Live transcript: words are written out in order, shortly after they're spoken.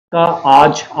का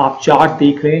आज आप चार्ट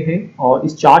देख रहे हैं और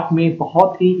इस चार्ट में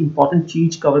बहुत ही इंपॉर्टेंट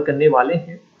चीज कवर करने वाले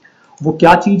हैं। वो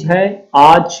क्या चीज है?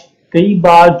 आज कई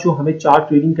बार जो हमें चार्ट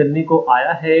ट्रेडिंग करने को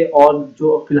आया है और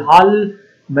जो फिलहाल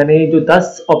मैंने जो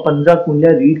 10 और 15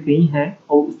 कुंडलियां रीड की हैं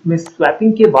और उसमें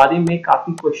स्वैपिंग के बारे में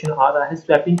काफी क्वेश्चन आ रहा है।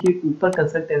 स्वैपिंग के ऊपर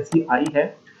कंसल्टेंसी आई है,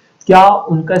 क्या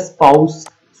उनका स्पाउस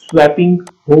स्वैपिंग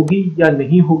होगी या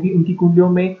नहीं होगी उनकी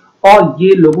कुंडलियों में। और ये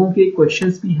लोगों के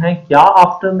क्वेश्चंस भी हैं, क्या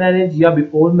आफ्टर मैरिज या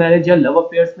बिफोर मैरिज या लव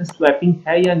अफेयर्स में स्वैपिंग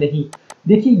है या नहीं।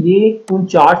 देखिए, ये उन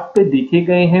चार्ट पे देखे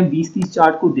गए हैं, 20-30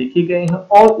 चार्ट को देखे गए हैं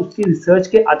और उसके रिसर्च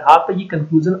के आधार पर ये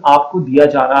कंक्लूजन आपको दिया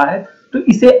जा रहा है। तो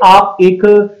इसे आप एक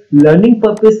लर्निंग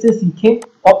पर्पज से सीखें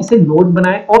और इसे नोट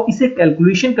बनाएं और इसे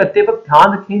कैलकुलेशन करते वक्त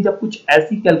ध्यान रखें जब कुछ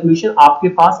ऐसी कैलकुलेशन आपके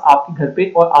पास आपके घर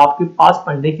पे और आपके पास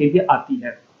पढ़ने के लिए आती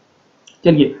है।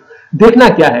 चलिए देखना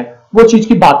क्या है वो चीज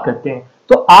की बात करते हैं।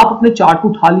 तो आप अपने चार्ट को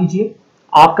उठा लीजिए,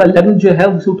 आपका लग्न जो है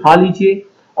उसे उठा लीजिए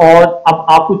और अब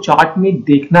आपको चार्ट में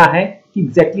देखना है कि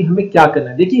एग्जैक्टली हमें क्या करना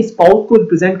है। देखिए, स्पाउस को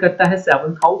रिप्रेजेंट करता है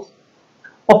 7th हाउस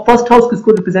और फर्स्ट हाउस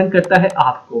किसको रिप्रेजेंट करता है?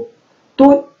 आपको।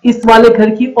 तो इस वाले घर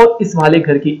की और इस वाले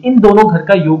घर की, इन दोनों घर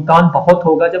का योगदान बहुत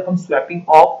होगा जब हम स्वैपिंग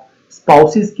ऑफ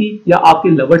स्पाउसेस की या आपके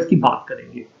लवर्स की बात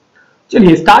करेंगे।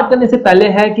 चलिए स्टार्ट करने से पहले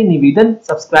है कि निवेदन,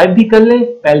 सब्सक्राइब भी कर लें,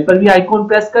 बेल पर भी आइकॉन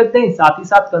प्रेस कर दें। साथ ही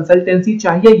साथ कंसल्टेंसी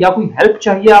चाहिए या कोई हेल्प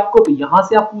चाहिए आपको तो यहां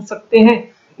से आप पूछ सकते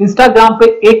हैं। इंस्टाग्राम पे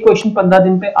एक क्वेश्चन 15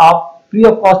 दिन पे आप फ्री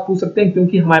ऑफ कॉस्ट पूछ सकते हैं,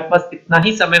 क्योंकि हमारे पास इतना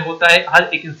ही समय होता है हर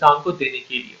एक इंसान को देने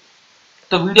के लिए।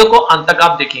 तो वीडियो को अंत तक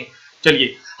आप देखें।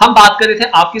 चलिए हम बात कर रहे थे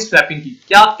आपकी स्वैपिंग की,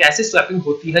 क्या कैसे स्वैपिंग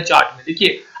होती है चार्ट में।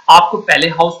 देखिए, आपको पहले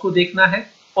हाउस को देखना है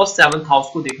और 7th हाउस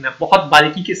को देखना है, बहुत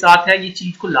बारीकी के साथ है, ये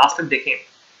चीज को लास्ट तक देखें।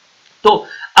 तो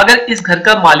अगर इस घर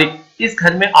का मालिक इस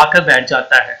घर में आकर बैठ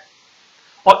जाता है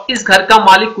और इस घर का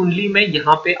मालिक कुंडली में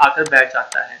यहां पे आकर बैठ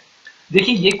जाता है,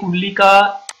 देखिए ये कुंडली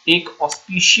का एक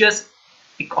ऑस्पिशियस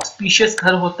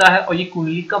घर होता है और ये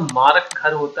कुंडली का मारक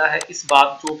घर होता है। इस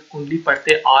बात जो कुंडली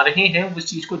पढ़ते आ रहे हैं उस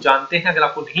चीज को जानते हैं, अगर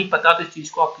आपको नहीं पता तो इस चीज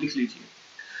को आप लिख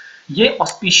लीजिए। ये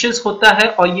ऑस्पिशियस होता है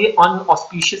और ये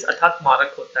अनऑस्पिशियस अर्थात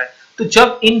मारक होता है। तो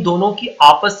जब इन दोनों की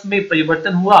आपस में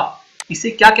परिवर्तन हुआ,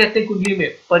 इसे क्या कहते हैं कुंडली में?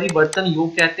 परिवर्तन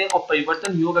योग कहते हैं। और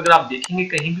परिवर्तन योग अगर आप देखेंगे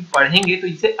कहीं भी पढ़ेंगे तो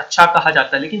इसे अच्छा कहा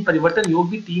जाता है। लेकिन परिवर्तन योग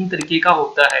भी 3 तरीके का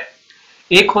होता है,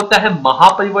 एक होता है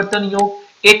महापरिवर्तन योग,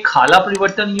 एक खाला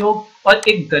परिवर्तन योग और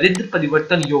एक दरिद्र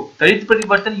परिवर्तन योग। दरिद्र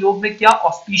परिवर्तन योग में क्या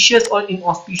ऑस्पिशियस और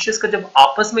इनऑस्पिशियस का जब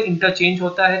आपस में इंटरचेंज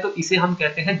होता है तो इसे हम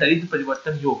कहते हैं दरिद्र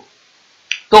परिवर्तन योग।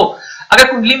 तो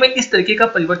अगर कुंडली में इस तरीके का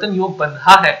परिवर्तन योग बन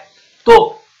रहा है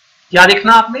तो क्या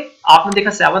देखना आपने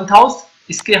देखा 7th हाउस,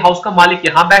 इसके हाउस का मालिक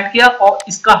यहां बैठ गया और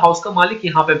इसका हाउस का मालिक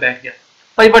यहां पे बैठ गया,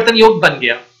 परिवर्तन योग बन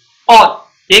गया। और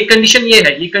एक कंडीशन ये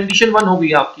है, ये कंडीशन 1 हो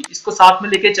गई आपकी, इसको साथ में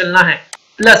लेके चलना है।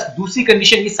 प्लस दूसरी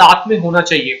कंडीशन ये साथ में होना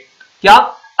चाहिए, क्या?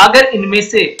 अगर इनमें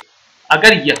से,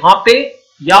 अगर यहां पे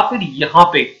या फिर यहां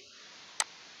पे,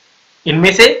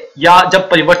 इनमें से या जब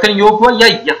परिवर्तन योग हुआ या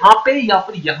फिर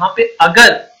यहां पे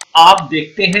अगर आप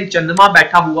देखते हैं चंद्रमा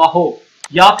बैठा हुआ हो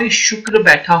या फिर शुक्र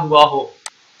बैठा हुआ हो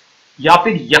या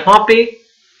फिर यहां पे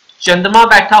चंद्रमा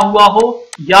बैठा हुआ हो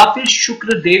या फिर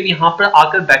शुक्र देव यहां पर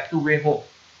आकर बैठे हुए हो,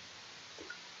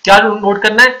 क्या नोट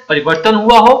करना है? परिवर्तन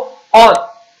हुआ हो और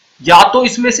या तो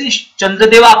इसमें से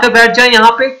चंद्रदेव आकर बैठ जाए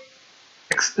यहां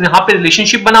पे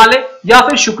रिलेशनशिप बना ले या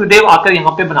फिर शुक्रदेव आकर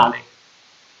यहां पे बना ले।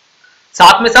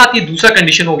 साथ में साथ ये दूसरा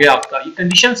कंडीशन हो गया आपका, ये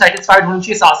कंडीशन सेटिस्फाइड होनी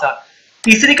चाहिए। साथ साथ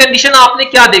तीसरी कंडीशन आपने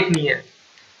क्या देखनी है?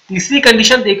 तीसरी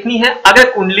कंडीशन देखनी है अगर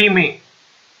कुंडली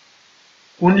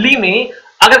में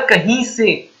अगर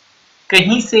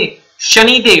कहीं से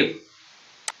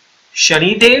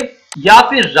शनिदेव या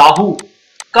फिर राहु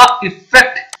का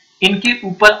इफेक्ट इनके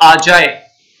ऊपर आ जाए,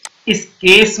 इस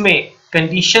केस में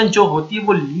कंडीशन जो होती है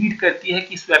वो लीड करती है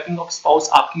कि स्वैपिंग ऑफ स्पाउस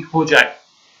आपकी हो जाए।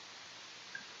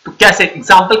 तो कैसे?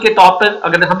 एग्जांपल के तौर पर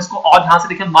अगर हम इसको और ध्यान से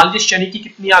देखें, मान लीजिए शनि की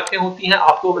कितनी आंखें होती हैं,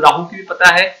 आपको राहु की भी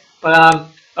पता है,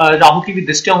 राहु की भी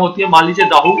दृष्टियां होती है। मान लीजिए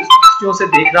राहु इस दृष्टियों से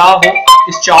देख रहा हो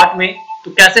इस चार्ट में,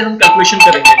 तो कैसे हम कैलकुलेशन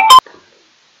करेंगे?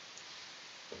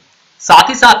 साथ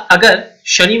ही साथ अगर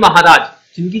शनि महाराज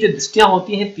जिनकी जो दृष्टियां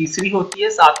होती हैं, तीसरी होती है,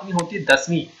 7वीं होती है,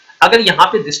 10वीं, अगर यहाँ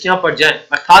पे दृष्टियां पड़ जाएं,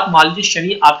 अर्थात मान लीजिए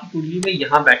शनि आपकी कुंडली में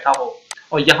यहां बैठा हो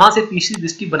और यहां से तीसरी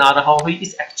दृष्टि बना रहा हो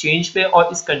इस एक्सचेंज पे और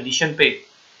इस कंडीशन पे,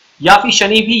 या फिर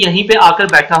शनि भी यहीं पे आकर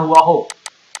बैठा हुआ हो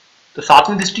तो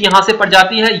 7वीं दृष्टि यहां से पड़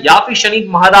जाती है। या फिर शनि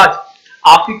महाराज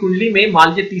आपकी कुंडली में मान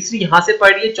लीजिए तीसरी यहां से पड़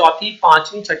रही है, चौथी,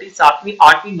 5वीं, 6ठी, 7वीं,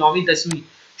 8वीं, 9वीं, 10वीं,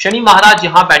 शनि महाराज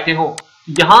यहां बैठे हो,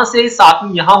 यहां से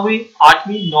 7वीं यहां हुई,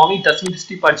 8वीं, 9वीं, 10वीं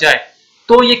दृष्टि पड़ जाए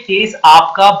तो ये केस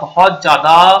आपका बहुत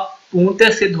ज्यादा पूर्णतः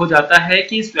सिद्ध हो जाता है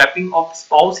कि स्वैपिंग ऑफ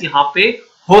स्पाउस यहां पे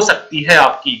हो सकती है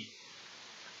आपकी।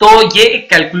 तो ये एक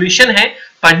कैलकुलेशन है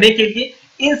पढ़ने के लिए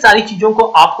इन सारी चीजों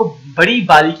को आपको बड़ी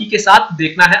बारीकी के साथ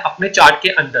देखना है अपने चार्ट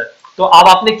के अंदर। तो अब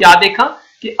आपने क्या देखा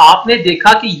कि आपने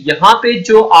देखा कि यहाँ पे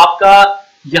जो आपका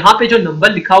यहाँ पे जो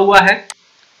नंबर लिखा हुआ है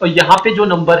और यहाँ पे जो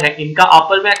नंबर है इनका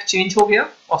आपस में एक्सचेंज हो गया,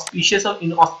 ऑस्पिशियस और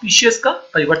इनऑस्पिशियस का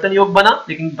परिवर्तन योग बना।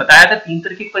 लेकिन बताया था 3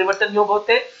 तरह के परिवर्तन योग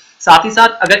होते हैं। साथ ही साथ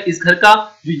अगर इस घर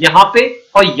का जो यहाँ पे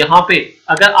और यहाँ पे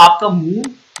अगर आपका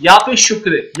मून या फिर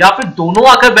शुक्र या फिर दोनों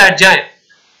आकर बैठ जाए,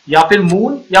 या फिर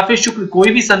मून या फिर शुक्र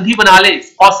कोई भी संधि बना ले,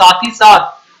 और साथ ही साथ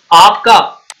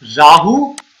आपका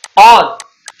राहु और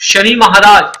शनि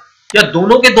महाराज या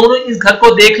दोनों के दोनों इस घर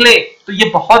को देख ले, तो ये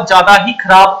बहुत ज्यादा ही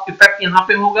खराब इफेक्ट यहाँ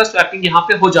पे होगा, स्वैपिंग यहाँ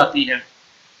पे हो जाती है।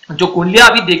 जो कुंडलियां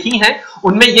अभी देखी हैं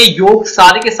उनमें ये योग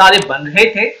सारे के सारे बन रहे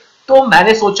थे, तो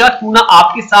मैंने सोचा क्यों ना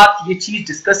आपके साथ ये चीज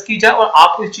डिस्कस की जाए और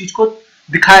आपको इस चीज को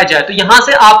दिखाया जाए। तो यहाँ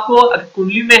से आपको अगर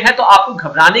कुंडली में है तो आपको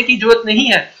घबराने की जरूरत नहीं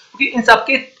है, क्योंकि इन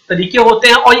सबके तरीके होते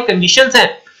हैं और ये कंडीशंस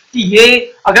हैं कि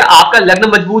ये अगर आपका लग्न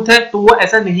मजबूत है तो वो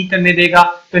ऐसा नहीं करने देगा।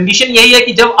 कंडीशन यही है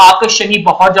कि जब आपका शनि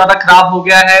बहुत ज्यादा खराब हो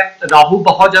गया है, राहु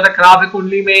बहुत ज्यादा खराब है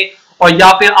कुंडली में, और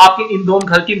या फिर आपके इन दोनों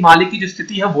घर की मालिक की जो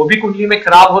स्थिति है वो भी कुंडली में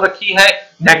खराब हो रखी है,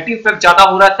 नेगेटिव इफेक्ट ज्यादा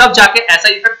हो रहा है, तब जाके ऐसा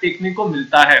इफेक्ट देखने को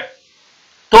मिलता है।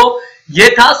 तो ये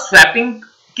था स्वैपिंग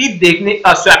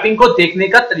को देखने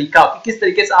का तरीका कि किस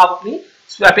तरीके से आप अपनी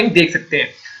स्वैपिंग देख सकते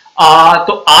हैं।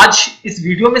 तो आज इस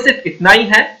वीडियो में सिर्फ इतना ही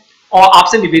है, और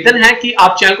आपसे निवेदन है कि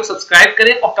आप चैनल को सब्सक्राइब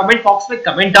करें और कमेंट बॉक्स में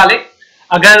कमेंट डालें।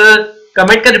 अगर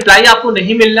कमेंट का रिप्लाई आपको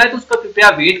नहीं मिल रहा है तो उसका कृपया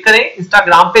वेट करें,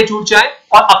 इंस्टाग्राम पे जुड़ जाएं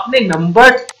और अपने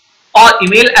नंबर और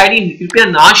ईमेल आईडी कृपया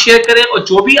ना शेयर करें, और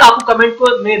जो भी आपको कमेंट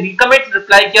को में रिकमेंड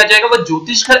रिप्लाई किया जाएगा वो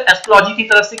ज्योतिषघर एस्ट्रोलॉजी की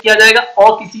तरफ से किया जाएगा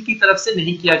और किसी की तरफ से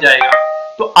नहीं किया जाएगा।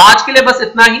 तो आज के लिए बस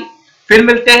इतना ही, फिर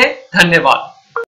मिलते हैं, धन्यवाद।